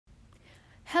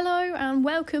Hello and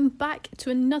welcome back to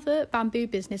another Bamboo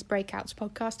Business Breakouts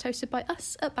podcast hosted by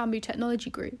us at Bamboo Technology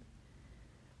Group.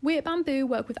 We at Bamboo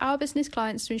work with our business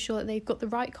clients to ensure that they've got the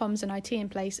right comms and IT in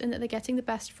place and that they're getting the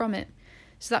best from it.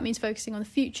 So that means focusing on the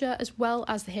future as well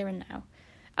as the here and now.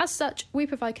 As such, we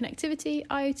provide connectivity,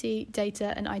 IoT,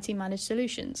 data and IT managed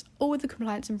solutions, all with the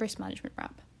compliance and risk management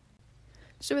wrap.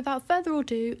 So without further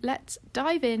ado, let's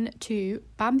dive in to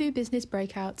Bamboo Business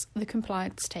Breakouts, the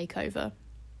compliance takeover.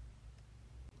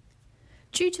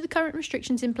 Due to the current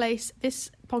restrictions in place,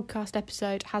 this podcast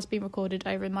episode has been recorded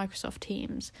over Microsoft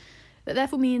Teams. That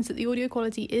therefore means that the audio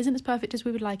quality isn't as perfect as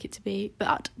we would like it to be,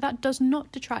 but that does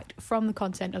not detract from the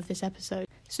content of this episode.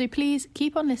 So please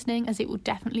keep on listening as it will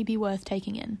definitely be worth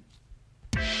taking in.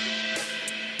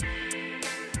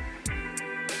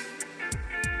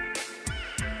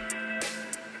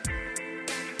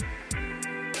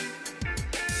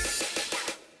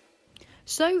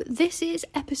 So this is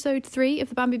episode 3 of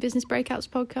the Bamboo Business Breakouts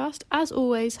podcast, as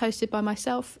always hosted by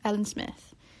myself, Ellen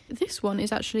Smith. This one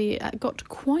is actually got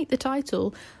quite the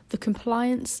title, The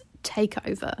Compliance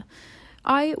Takeover.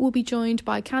 I will be joined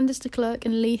by Candice de Klerk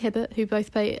and Lee Hibbert, who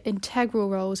both play integral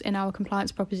roles in our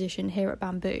compliance proposition here at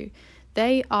Bamboo.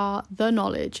 They are the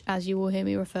knowledge, as you will hear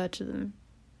me refer to them.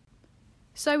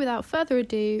 So without further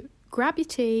ado, grab your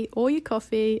tea or your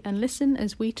coffee and listen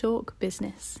as we talk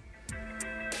business.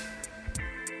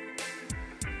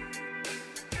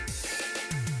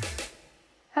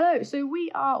 Hello, so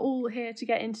we are all here to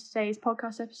get into today's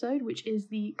podcast episode, which is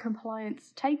the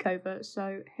compliance takeover.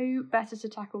 So who better to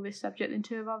tackle this subject than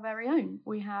two of our very own?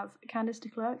 We have Candice de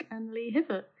Klerk and Lee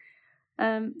Hibbert.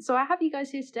 So I have you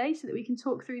guys here today so that we can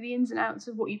talk through the ins and outs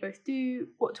of what you both do,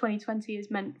 what 2020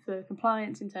 has meant for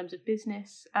compliance in terms of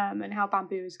business, and how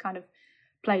Bamboo has kind of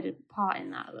played a part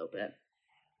in that a little bit.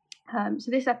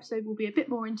 So this episode will be a bit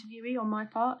more interviewee on my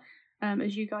part,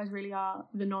 as you guys really are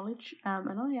the knowledge, and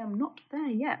I am not there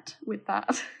yet with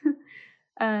that.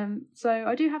 So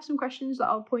I do have some questions that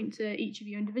I'll point to each of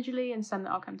you individually and some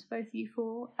that I'll come to both of you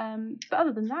for. But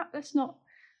other than that, let's not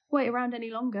wait around any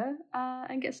longer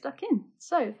and get stuck in.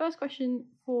 So first question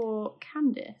for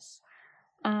Candice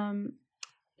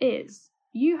is,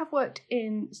 you have worked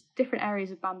in different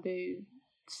areas of Bamboo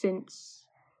since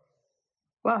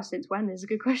when is a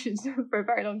good question, for a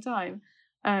very long time.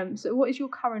 So what is your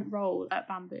current role at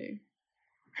Bamboo?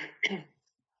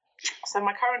 So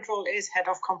my current role is Head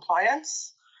of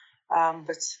Compliance,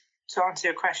 but to answer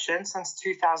your question, since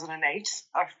 2008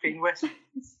 I've been with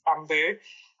Bamboo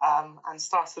and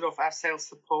started off as sales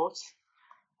support,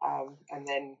 and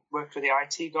then worked with the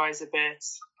IT guys a bit,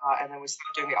 and then we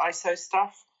started doing the ISO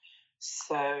stuff.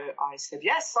 So I said,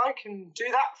 yes, I can do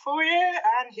that for you,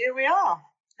 and here we are,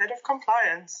 Head of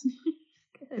Compliance.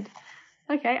 Good.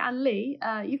 Okay, and Lee,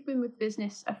 you've been with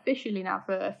business officially now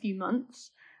for a few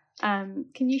months. Can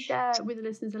you share with the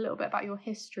listeners a little bit about your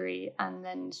history and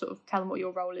then sort of tell them what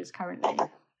your role is currently?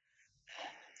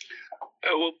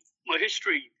 Well, my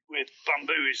history with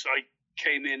Bamboo is I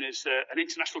came in as an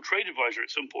international trade advisor at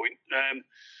some point,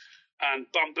 and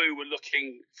Bamboo were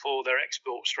looking for their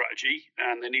export strategy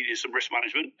and they needed some risk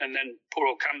management, and then poor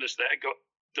old Candice there got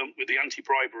dumped with the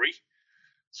anti-bribery.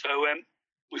 So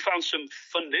we found some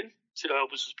funding to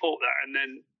help us support that, and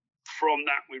then from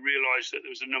that we realised that there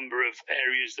was a number of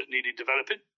areas that needed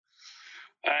developing,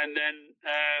 and then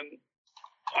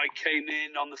I came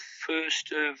in on the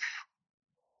 1st of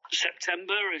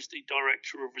September as the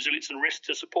Director of Resilience and Risk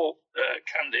to support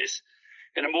Candice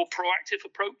in a more proactive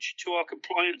approach to our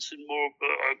compliance and more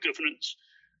our governance,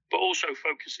 but also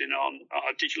focusing on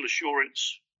our digital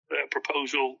assurance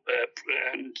proposal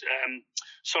and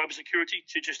cybersecurity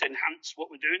to just enhance what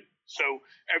we're doing. So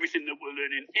everything that we're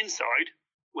learning inside,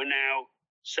 we're now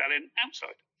selling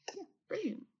outside. Yeah,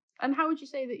 brilliant. And how would you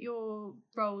say that your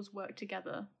roles work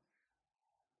together?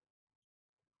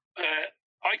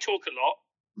 I talk a lot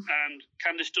and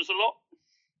Candice does a lot.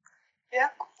 Yeah,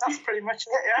 that's pretty much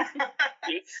it, yeah.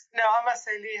 No, I must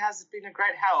say Lee has been a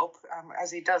great help,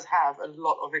 as he does have a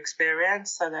lot of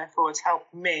experience, so therefore it's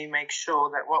helped me make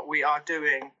sure that what we are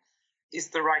doing is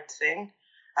the right thing,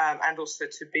 and also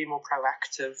to be more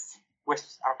proactive with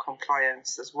our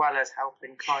compliance as well as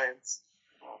helping clients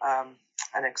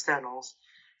and externals.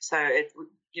 So it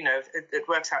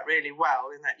works out really well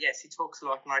in that, yes, he talks a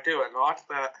lot and I do a lot,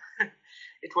 but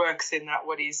it works in that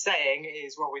what he's saying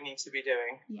is what we need to be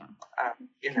doing. Yeah.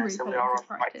 So we are on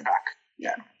the right track.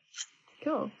 Yeah.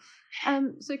 Cool.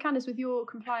 So Candice, with your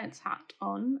compliance hat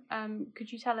on,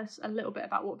 could you tell us a little bit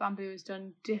about what Bamboo has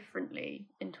done differently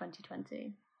in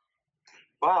 2020?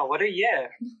 Wow, what a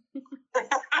year. What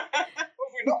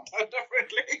have we're not done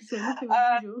differently. So nothing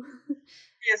unusual.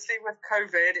 Obviously, with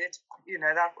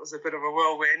COVID, that was a bit of a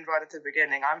whirlwind right at the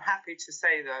beginning. I'm happy to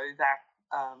say, though, that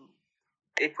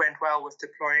it went well with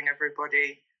deploying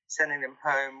everybody, sending them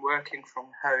home, working from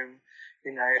home,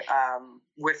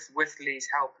 with Lee's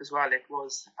help as well. It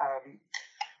was,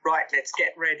 right, let's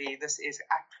get ready. This is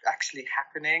actually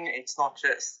happening. It's not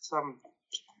just some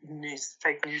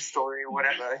fake news story or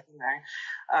whatever,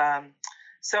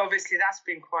 So obviously that's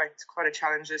been quite a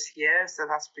challenge this year. So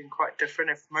that's been quite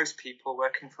different. If most people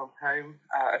working from home,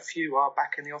 a few are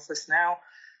back in the office now.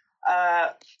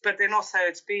 But then also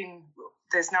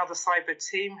there's now the cyber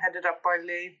team headed up by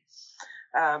Lee.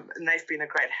 And they've been a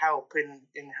great help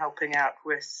in helping out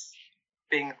with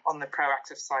being on the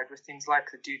proactive side with things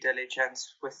like the due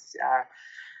diligence, with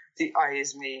the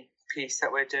ISME piece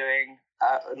that we're doing,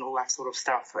 and all that sort of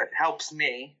stuff. It helps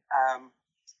me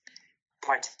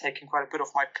by taking quite a bit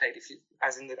off my plate,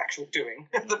 as in the actual doing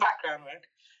the background work,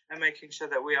 and making sure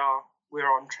that we're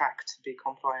on track to be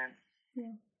compliant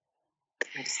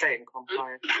and staying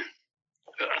compliant.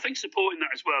 I think supporting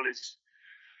that as well is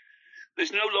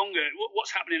there's no longer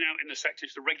what's happening out in the sector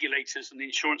is the regulators and the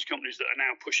insurance companies that are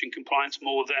now pushing compliance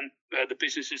more than the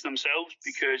businesses themselves,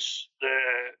 because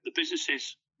the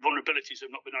businesses' vulnerabilities have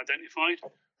not been identified.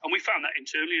 And we found that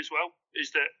internally as well,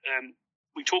 is that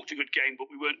we talked a good game,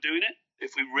 but we weren't doing it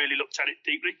if we really looked at it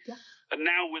deeply. Yeah. And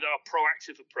now with our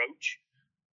proactive approach,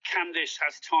 Candice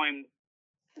has time.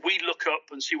 We look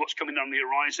up and see what's coming on the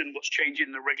horizon, what's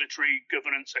changing in the regulatory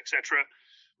governance, etc.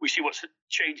 We see what's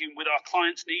changing with our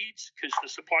clients' needs, because the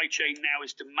supply chain now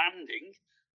is demanding,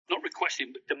 not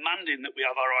requesting, but demanding that we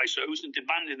have our ISOs and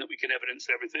demanding that we can evidence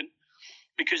everything,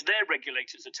 because their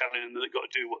regulators are telling them that they've got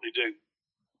to do what they do.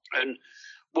 And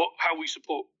how we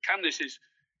support Candice is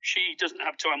she doesn't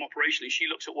have time operationally. She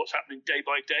looks at what's happening day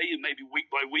by day and maybe week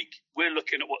by week. We're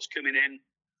looking at what's coming in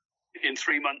 3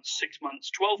 months, 6 months,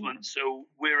 12 months. So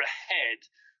we're ahead.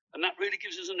 And that really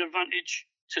gives us an advantage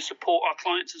to support our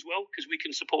clients as well, because we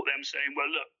can support them saying,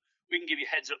 well, look, we can give you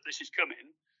heads up, this is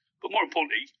coming. But more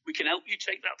importantly, we can help you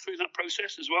take that through that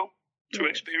process as well,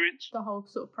 through experience. The whole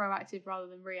sort of proactive rather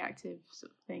than reactive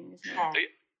sort of thing, isn't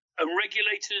it? And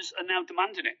regulators are now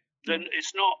demanding it. Then it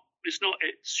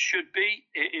should be.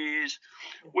 It is.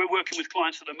 We're working with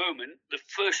clients at the moment. The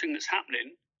first thing that's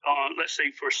happening, let's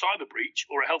say for a cyber breach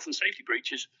or a health and safety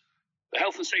breach, is the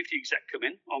health and safety exec come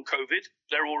in on COVID.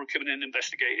 They're all coming in and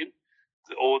investigating.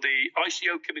 Or the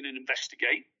ICO come in and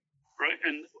investigate, right?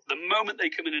 And the moment they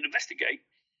come in and investigate,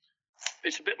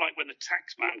 it's a bit like when the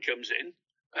tax man comes in.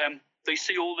 They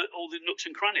see all the nooks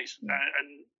and crannies,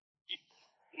 and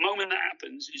the moment that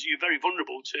happens is you're very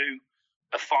vulnerable to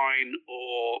a fine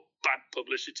or bad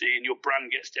publicity, and your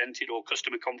brand gets dented or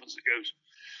customer confidence goes.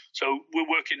 So we're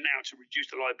working now to reduce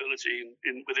the liability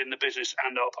within the business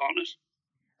and our partners.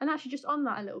 And actually, just on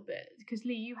that a little bit, because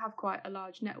Lee, you have quite a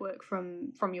large network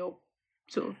from your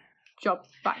sort of job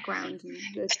background and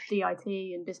the DIT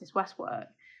and Business West work.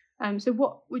 So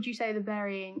what would you say are the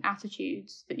varying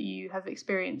attitudes that you have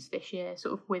experienced this year,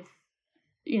 sort of with,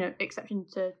 exception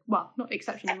to, well, not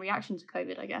exception in reaction to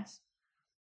COVID, I guess?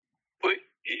 Well,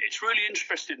 it's really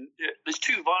interesting. There's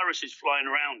two viruses flying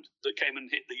around that came and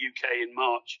hit the UK in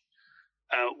March.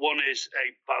 One is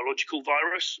a biological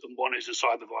virus and one is a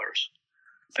cyber virus.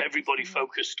 Everybody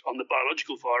focused on the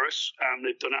biological virus, and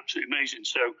they've done absolutely amazing.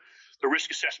 So the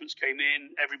risk assessments came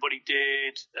in, everybody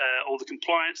did, all the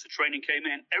compliance, the training came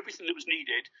in, everything that was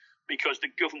needed, because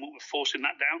the government were forcing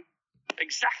that down.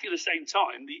 Exactly the same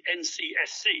time, the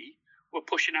NCSC were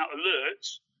pushing out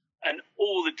alerts, and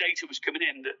all the data was coming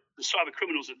in that the cyber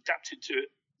criminals adapted to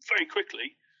it very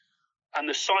quickly. And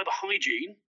the cyber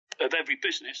hygiene of every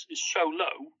business is so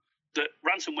low that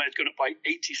ransomware has gone up by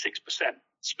 86%,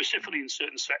 specifically in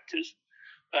certain sectors.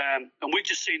 And we're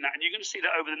just seeing that, and you're going to see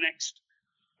that over the next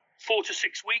 4 to 6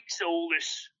 weeks. All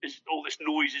this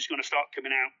noise is going to start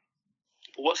coming out.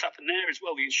 But what's happened there as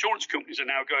well, the insurance companies are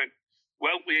now going,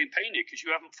 well, we ain't paying you because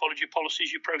you haven't followed your policies,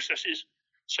 your processes.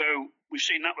 So we've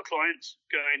seen that with clients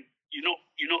going, you're not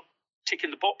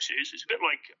ticking the boxes. It's a bit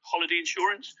like holiday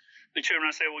insurance. They turn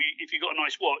around and say, well, if you got a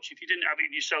nice watch, if you didn't have it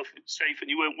in yourself safe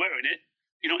and you weren't wearing it,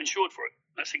 you're not insured for it.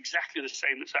 That's exactly the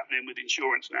same that's happening with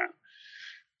insurance now.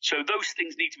 So those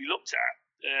things need to be looked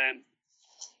at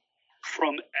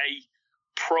from a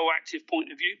proactive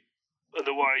point of view.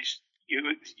 Otherwise,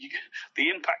 the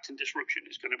impact and disruption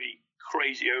is going to be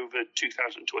crazy over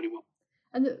 2021.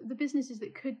 And the businesses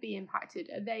that could be impacted,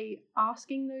 are they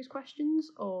asking those questions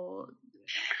or?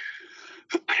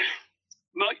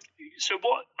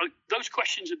 Those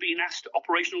questions are being asked at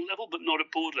operational level, but not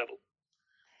at board level.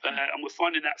 And we're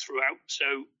finding that throughout.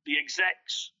 So the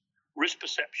execs risk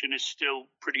perception is still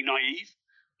pretty naive,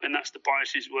 and that's the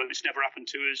biases. Well, it's never happened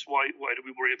to us. Why do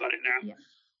we worry about it now? Yeah.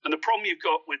 And the problem you've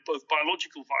got with both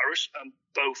biological virus and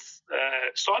both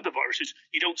cyber viruses,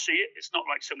 you don't see it. It's not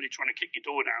like somebody trying to kick your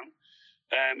door down.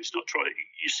 It's not trying.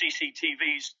 Your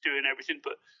CCTV's doing everything,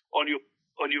 but on your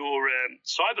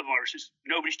cyber viruses,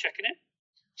 nobody's checking it.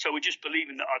 So we're just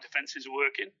believing that our defences are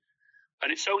working. And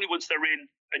it's only once they're in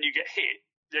and you get hit,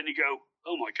 then you go,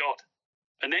 oh my God.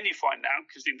 And then you find out,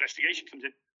 because the investigation comes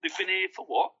in, they've been here for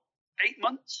what? 8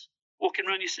 months? Walking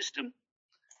around your system?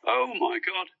 Oh my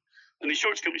God. And the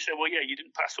insurance company said, well, yeah, you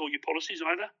didn't pass all your policies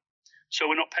either. So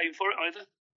we're not paying for it either.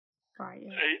 Right, yeah.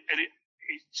 And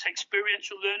it's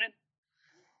experiential learning.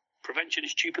 Prevention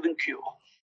is cheaper than cure.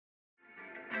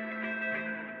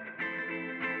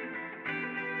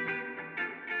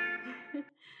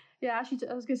 Yeah, actually,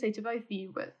 I was going to say to both of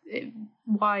you, but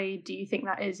why do you think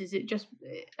that is? Is it just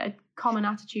a common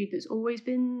attitude that's always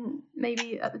been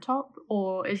maybe at the top?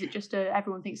 Or is it just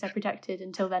everyone thinks they're protected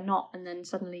until they're not, and then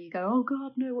suddenly you go, oh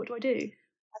God, no, what do I do?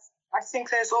 I think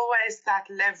there's always that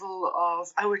level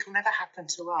of, oh, it'll never happen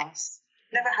to us.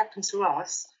 Never happen to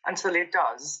us until it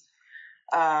does.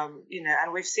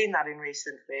 And we've seen that in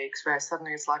recent weeks where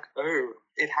suddenly it's like, oh,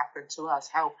 it happened to us.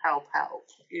 Help, help, help,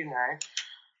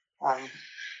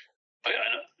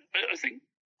 I think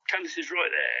Candice is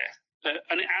right there.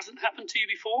 And it hasn't happened to you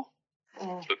before.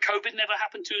 But COVID never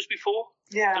happened to us before.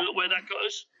 Yeah. And look where that got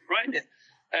us, right?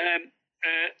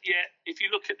 Yeah. If you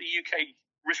look at the UK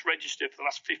risk register for the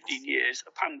last 15 years,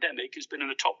 a pandemic has been in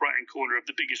the top right-hand corner of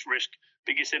the biggest risk,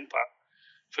 biggest impact.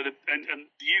 And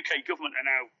the UK government are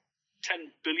now 10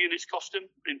 billion it's cost them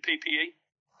in PPE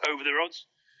over their odds.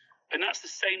 And that's the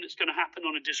same that's going to happen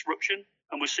on a disruption.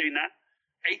 And we're seeing that.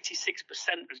 86%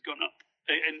 has gone up.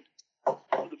 And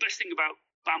the best thing about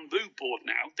Bamboo Board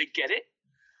now, they get it.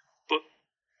 But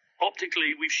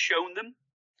optically, we've shown them,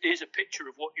 here's a picture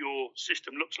of what your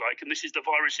system looks like. And this is the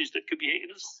viruses that could be hitting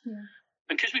us. Yeah.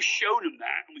 And because we've shown them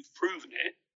that and we've proven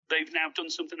it, they've now done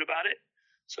something about it.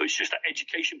 So it's just that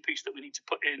education piece that we need to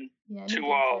put in to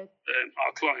our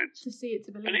clients. To see it,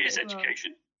 to believe it. And it is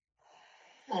education.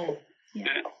 Well.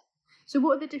 Yeah. So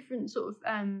what are the different sort of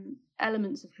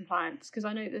elements of compliance? Because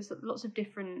I know there's lots of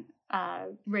different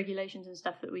regulations and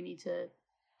stuff that we need to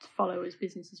follow as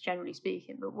businesses, generally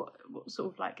speaking. But what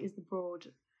sort of like is the broad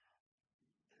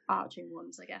arching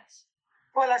ones, I guess?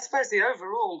 Well, I suppose the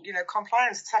overall,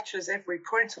 compliance touches every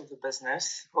point of a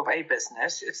business.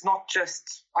 It's not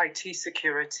just IT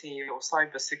security or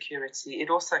cyber security. It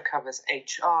also covers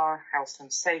HR, health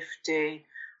and safety.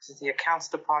 So the accounts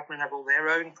department have all their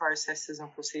own processes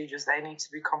and procedures they need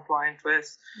to be compliant with.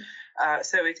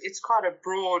 So it's quite a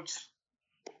broad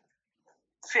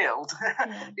field,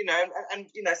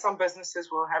 and some businesses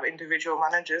will have individual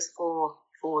managers for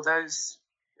those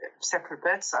separate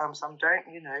bits. Some don't,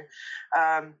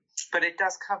 but it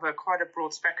does cover quite a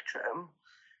broad spectrum.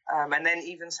 And then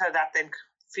even so that then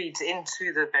feeds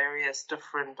into the various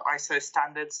different ISO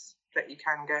standards that you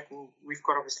can get, and we've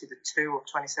got obviously the 2 of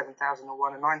 27001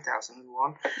 and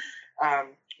 9001,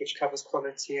 which covers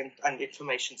quality and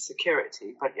information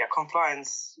security. But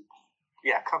compliance,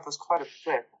 covers quite a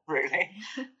bit, really.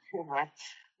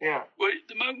 Yeah. Well,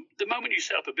 the moment you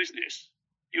set up a business,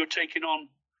 you're taking on.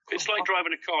 It's like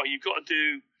driving a car. You've got to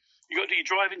do your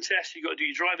driving test. You've got to do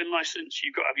your driving license.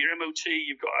 You've got to have your MOT.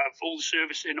 You've got to have all the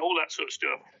servicing, all that sort of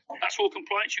stuff. That's all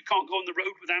compliance. You can't go on the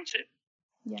road without it.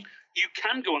 Yeah. You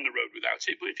can go on the road without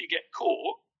it, but if you get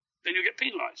caught, then you'll get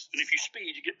penalised. And if you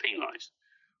speed, you get penalised.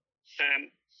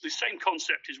 The same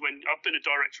concept is when I've been a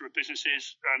director of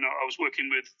businesses and I was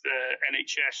working with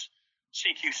NHS,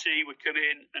 CQC would come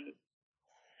in and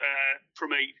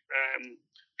from a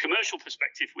commercial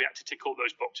perspective, we had to tick all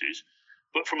those boxes.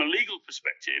 But from a legal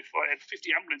perspective, I had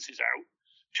 50 ambulances out,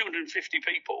 250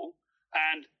 people,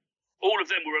 and all of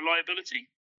them were a liability.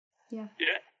 Yeah.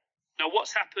 Now,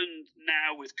 what's happened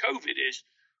now with COVID is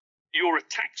your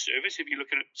attack service, if you're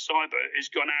looking at cyber, has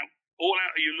gone out. All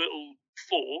out of your little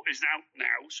 4 is out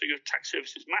now, so your attack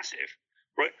service is massive,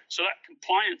 right? So that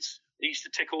compliance needs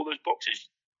to tick all those boxes.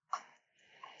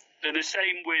 And the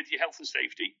same with your health and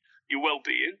safety, your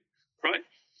well-being, right?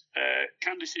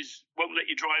 Candice won't let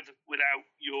you drive without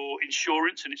your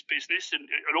insurance and its business, and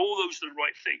all those are the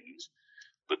right things.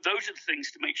 But those are the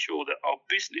things to make sure that our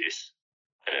business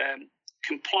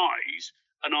complies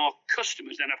and our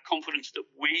customers then have confidence that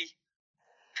we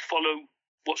follow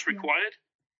what's required.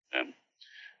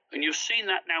 And you're seeing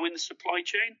that now in the supply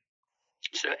chain.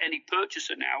 So any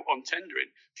purchaser now on tendering,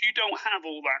 if you don't have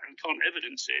all that and can't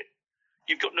evidence it,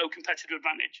 you've got no competitive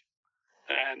advantage.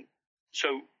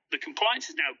 So the compliance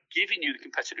is now giving you the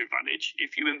competitive advantage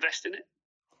if you invest in it.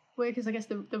 Well, because I guess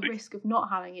the risk of not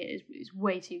having it is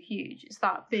way too huge. It's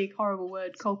that big, horrible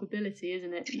word, culpability,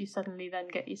 isn't it? You suddenly then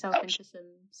get yourself into some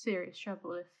serious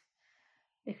trouble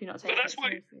if you're not taking it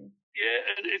seriously. Yeah,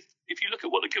 and if you look at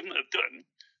what the government have done,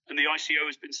 and the ICO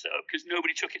has been set up because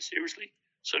nobody took it seriously,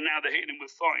 so now they're hitting them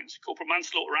with fines. Corporal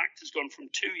Manslaughter Act has gone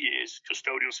from 2 years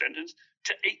custodial sentence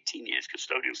to 18 years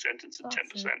custodial sentence at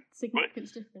 10%. Significant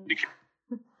difference.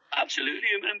 Absolutely,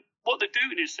 and what they're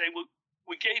doing is saying, well,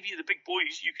 we gave you the big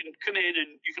boys, you can come in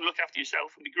and you can look after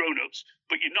yourself and be grown-ups,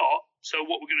 but you're not, so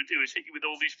what we're going to do is hit you with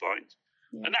all these fines.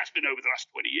 Yeah. And that's been over the last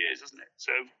 20 years, hasn't it?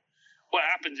 So what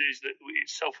happens is that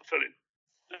it's self-fulfilling.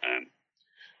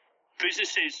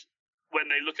 Businesses, when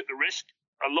they look at the risk,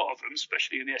 a lot of them,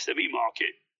 especially in the SME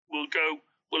market, will go,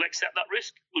 we'll accept that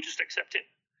risk, we'll just accept it.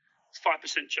 5%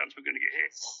 chance we're going to get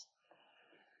hit.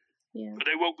 Yeah. But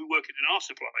they won't be working in our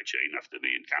supply chain after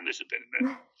me and Candice have been in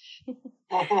there.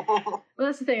 Well,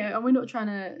 that's the thing. And we're not trying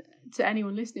to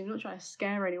anyone listening, we're not trying to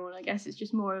scare anyone. I guess it's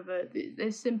just more of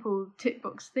there's simple tick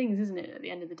box things, isn't it, at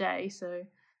the end of the day? So.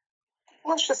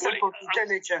 Well, it's just simple due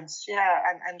diligence,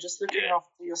 and just looking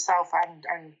after yourself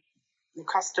and your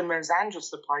customers and your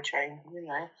supply chain, you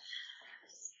know.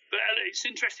 But it's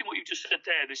interesting what you've just said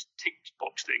there, this tick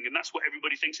box thing, and that's what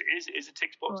everybody thinks it is. It is a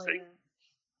tick box thing. Yeah.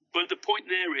 But the point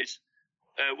there is,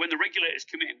 when the regulators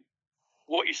come in,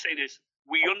 what you're saying is,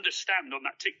 we understand on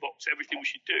that tick box everything we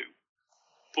should do.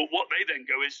 But what they then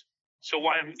go is, so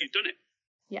why haven't you done it?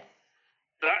 Yeah.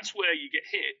 That's where you get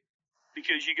hit,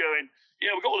 because you go in,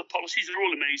 yeah, we've got all the policies, they're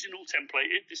all amazing, all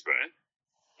templated, this, there.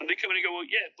 And they come in and go, well,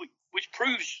 yeah, but which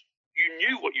proves you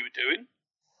knew what you were doing,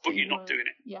 but you're not doing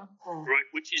it. Yeah. Right,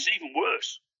 which is even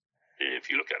worse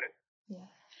if you look at it. Yeah.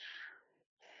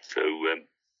 So,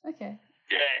 okay.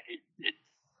 Yeah,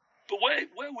 but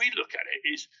where we look at it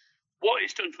is what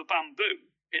it's done for Bamboo.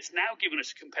 It's now given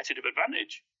us a competitive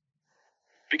advantage,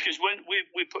 because when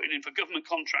we're putting in for government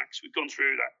contracts, we've gone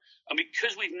through that, and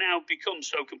because we've now become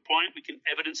so compliant, we can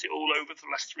evidence it all over for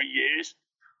the last 3 years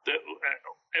that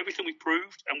everything we've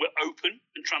proved, and we're open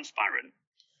and transparent.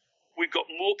 We've got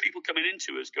more people coming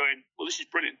into us going, well, this is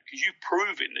brilliant because you've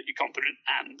proven that you're competent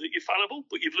and that you're fallible,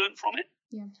 but you've learned from it.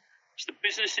 Yeah. So the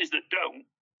businesses that don't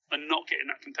are not getting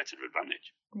that competitive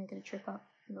advantage. They're going to trip up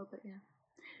a little bit, yeah.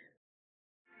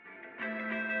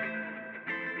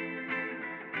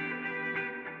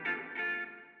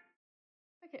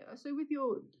 Okay, so with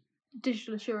your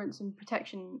digital assurance and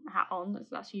protection hat on,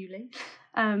 that's you, Lee.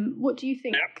 What do you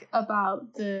think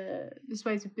about the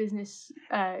ways of business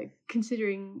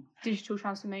considering digital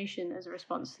transformation as a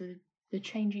response to the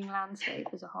changing landscape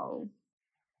as a whole?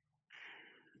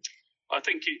 I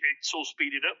think it's all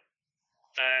speeded up.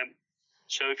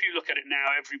 So if you look at it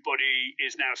now, everybody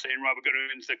is now saying, right, we're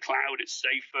going into the cloud, it's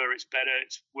safer, it's better,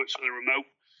 it works for the remote.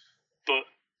 But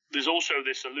there's also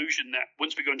this illusion that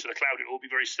once we go into the cloud, it will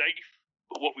be very safe.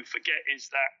 But what we forget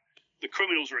is that the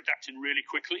criminals are adapting really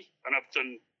quickly. And I've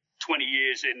done 20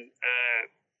 years in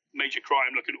major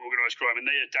crime, looking at organised crime, and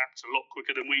they adapt a lot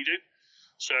quicker than we do.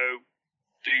 So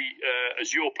the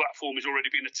Azure platform is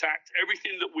already being attacked.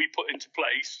 Everything that we put into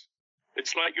place,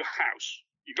 it's like your house.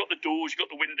 You've got the doors, you've got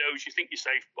the windows, you think you're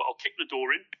safe, but I'll kick the door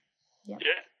in. Yeah.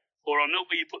 Or I'll know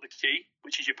where you put the key,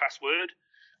 which is your password,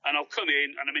 and I'll come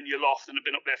in and I'm in your loft and I've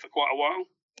been up there for quite a while,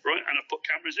 right? And I've put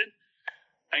cameras in.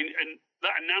 And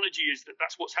that analogy is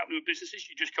that's what's happening with businesses.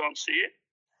 You just can't see it.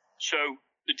 So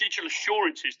the digital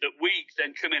assurance is that we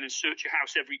then come in and search your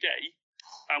house every day,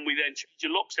 and we then change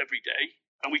your locks every day,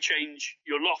 and we change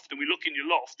your loft, and we look in your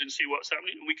loft and see what's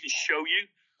happening, and we can show you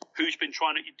who's been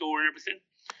trying at your door and everything.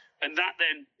 And that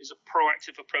then is a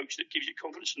proactive approach that gives you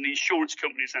confidence. And the insurance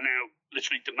companies are now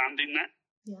literally demanding that.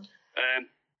 Yeah.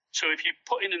 So if you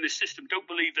put in this system, don't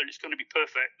believe that it's going to be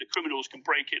perfect. The criminals can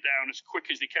break it down as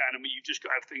quick as they can. I mean, you've just got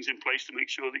to have things in place to make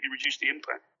sure that you reduce the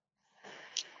impact.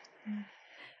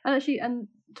 And actually, and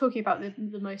talking about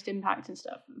the most impact and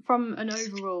stuff, from an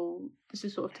overall, this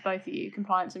is sort of to both of you,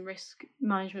 compliance and risk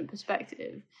management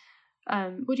perspective,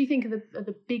 what do you think are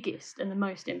the biggest and the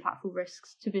most impactful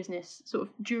risks to business sort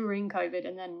of during COVID,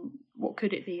 and then what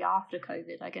could it be after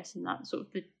COVID, I guess, in that sort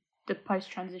of the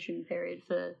post-transition period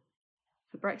for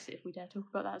Brexit, if we dare talk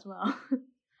about that as well?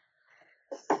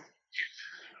 Do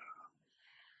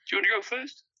you want to go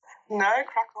first? No,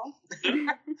 crack on.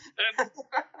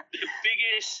 The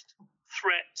biggest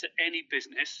threat to any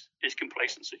business is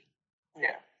complacency.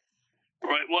 Yeah.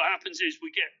 Right. What happens is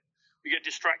we get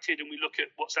distracted and we look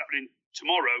at what's happening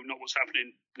tomorrow, not what's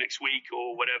happening next week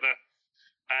or whatever.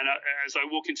 And as I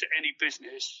walk into any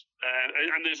business,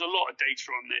 and there's a lot of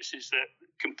data on this, is that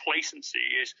complacency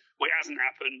is, well, it hasn't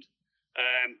happened.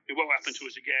 It won't happen to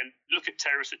us again. Look at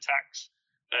terrorist attacks.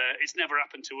 It's never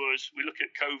happened to us. We look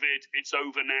at COVID, it's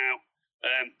over now.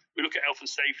 We look at health and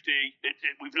safety.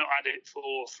 We've not had it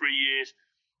for 3 years.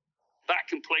 That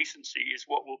complacency is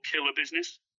what will kill a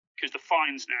business, because the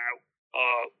fines now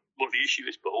are what the issue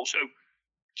is, but also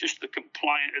just the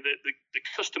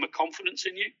customer confidence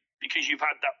in you, because you've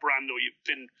had that brand, or you've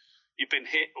been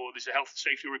hit, or there's a health and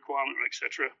safety requirement, or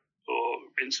etc., or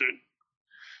incident.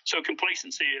 So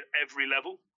complacency at every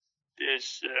level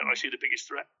is, I see, the biggest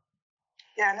threat.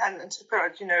 Yeah, and to put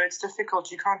it, it's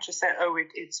difficult. You can't just say, oh,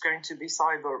 it's going to be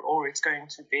cyber, or it's going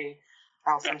to be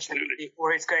health and safety,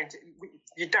 or it's going to.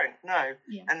 You don't know,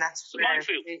 and that's where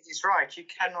it's right. You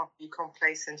cannot be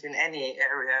complacent in any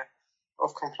area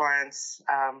of compliance,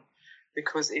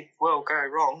 because it will go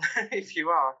wrong if you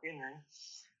are,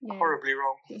 horribly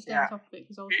wrong. Stay on top of it,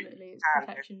 because ultimately it's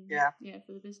protection.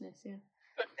 For the business.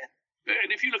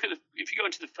 And if you go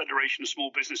into the Federation of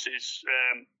Small Businesses,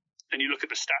 and you look at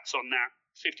the stats on that,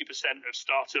 50% of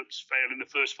startups fail in the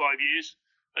first 5 years,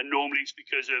 and normally it's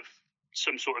because of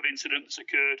some sort of incident that's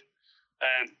occurred.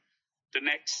 The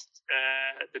next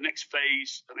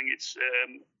phase, I think it's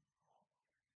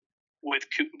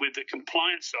with the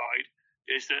compliance side,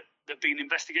 is that they're being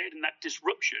investigated, and that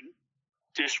disruption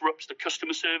disrupts the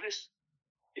customer service.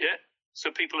 Yeah,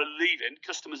 so people are leaving,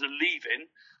 customers are leaving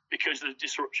because of the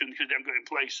disruption, because they haven't got in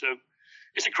place. So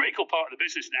it's a critical part of the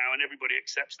business now, and everybody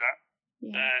accepts that.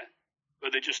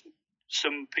 But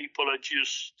some people are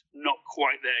just not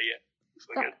quite there yet.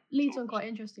 That leads on quite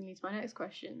interestingly to my next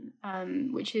question,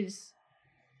 which is,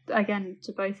 again,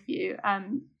 to both of you.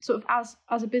 Sort of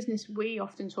as a business, we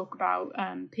often talk about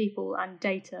people and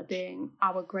data being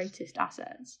our greatest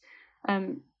assets.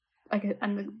 And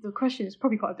the question is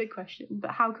probably quite a big question,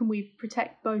 but how can we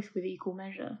protect both with equal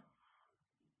measure?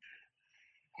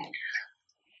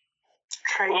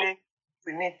 Training.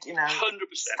 We need, 100%.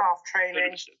 Staff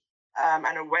training, 100%.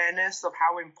 And awareness of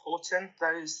how important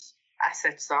those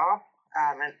assets are,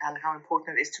 and how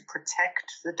important it is to protect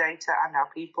the data and our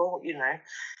people,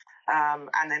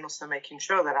 and then also making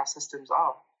sure that our systems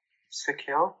are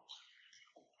secure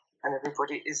and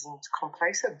everybody isn't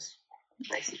complacent,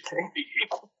 basically.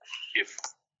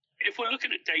 If we're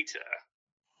looking at data,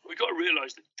 we've got to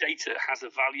realise that data has a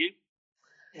value.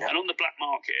 Yeah. And on the black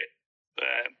market,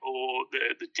 or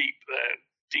the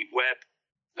deep web,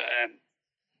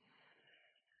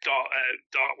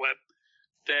 dark web,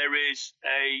 there is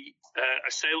a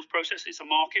sales process. It's a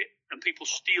market, and people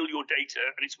steal your data,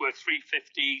 and it's worth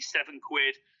 £3.50, £7.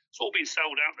 It's all being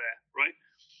sold out there, right?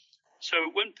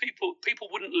 So when people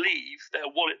wouldn't leave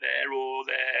their wallet there or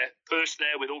their purse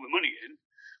there with all the money in,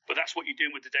 but that's what you're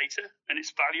doing with the data, and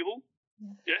it's valuable,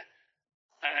 yeah.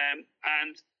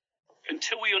 And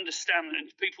until we understand and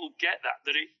people get that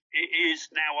it is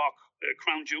now our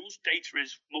crown jewels, data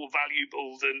is more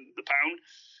valuable than the pound,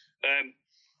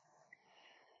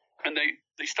 and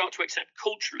they start to accept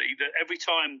culturally that every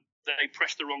time they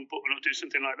press the wrong button or do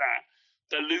something like that,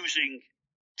 they're losing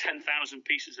 10,000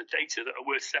 pieces of data that are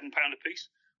worth £7 a piece,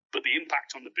 but the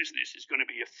impact on the business is going to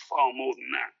be far more than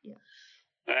that.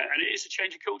 And it is a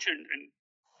change of culture, and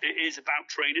it is about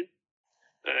training.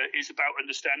 Is about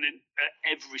understanding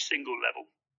at every single level.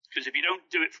 Because if you don't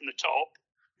do it from the top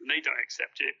and they don't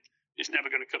accept it, it's never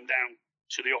going to come down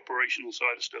to the operational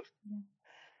side of stuff. Yeah,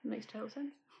 makes total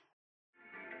sense.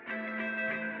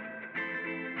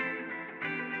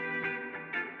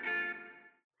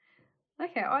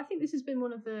 Okay, I think this has been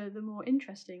one of the more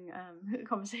interesting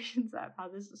conversations that I've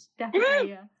had. There's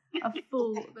definitely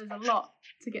there's a lot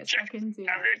to get stuck into.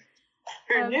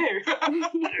 Who knew?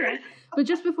 Yeah. But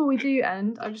just before we do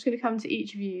end, I'm just going to come to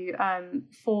each of you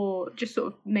for just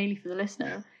sort of mainly for the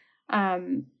listener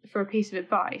for a piece of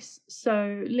advice.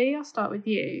 So, Lee, I'll start with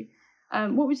you.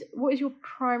 What is your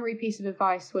primary piece of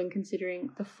advice when considering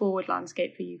the forward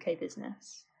landscape for UK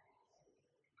business?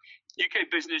 UK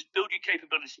business, build your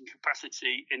capability and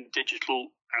capacity in digital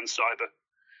and cyber.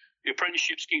 Your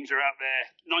apprenticeship schemes are out there,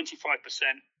 95%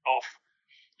 off.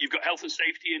 You've got health and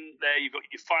safety in there. You've got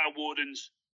your fire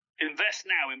wardens. Invest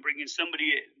now in bringing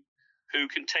somebody in who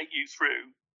can take you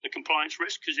through the compliance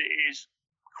risk, because it is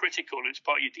critical and it's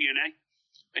part of your DNA.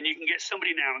 And you can get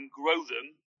somebody now and grow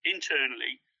them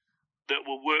internally that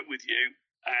will work with you.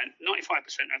 And 95%,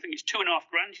 I think it's £2,500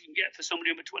 you can get for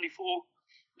somebody over 24,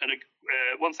 and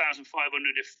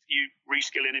 1,500 if you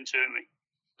reskill in internally.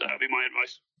 That would be my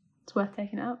advice. It's worth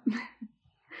taking out.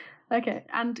 Okay,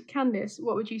 and Candice,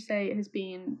 what would you say has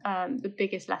been the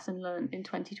biggest lesson learned in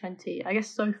 2020? I guess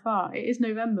so far, it is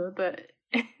November, but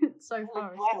so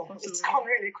far it's still possible. It's gone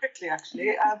really quickly,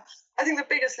 actually. I think the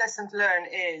biggest lesson to learn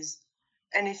is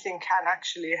anything can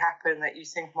actually happen that you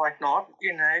think might not.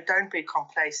 Don't be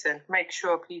complacent. Make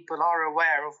sure people are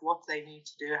aware of what they need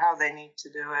to do, how they need to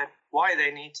do it, why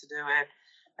they need to do it,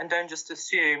 and don't just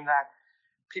assume that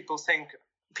people think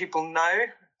people know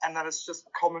and that it's just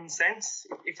common sense,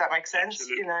 if that makes sense.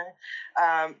 Absolutely.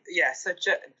 So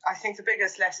I think the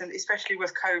biggest lesson, especially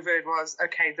with COVID, was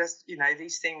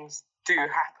these things do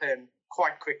happen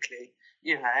quite quickly,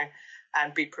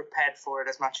 and be prepared for it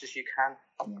as much as you can,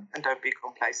 and don't be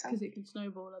complacent. Because it can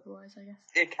snowball otherwise, I guess.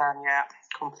 It can, yeah,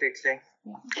 completely.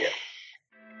 Yeah.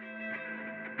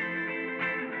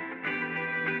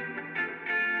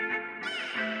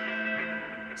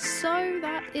 So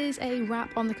that is a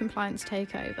wrap on the compliance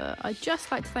takeover. I'd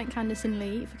just like to thank Candice and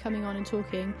Lee for coming on and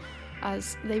talking,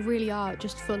 as they really are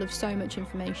just full of so much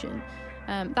information.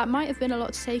 That might have been a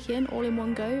lot to take in all in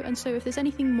one go, and so if there's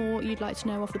anything more you'd like to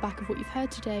know off the back of what you've heard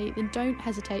today, then don't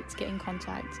hesitate to get in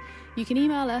contact. You can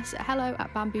email us at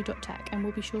hello@bamboo.tech and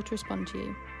we'll be sure to respond to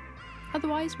you.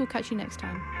 Otherwise, we'll catch you next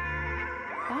time.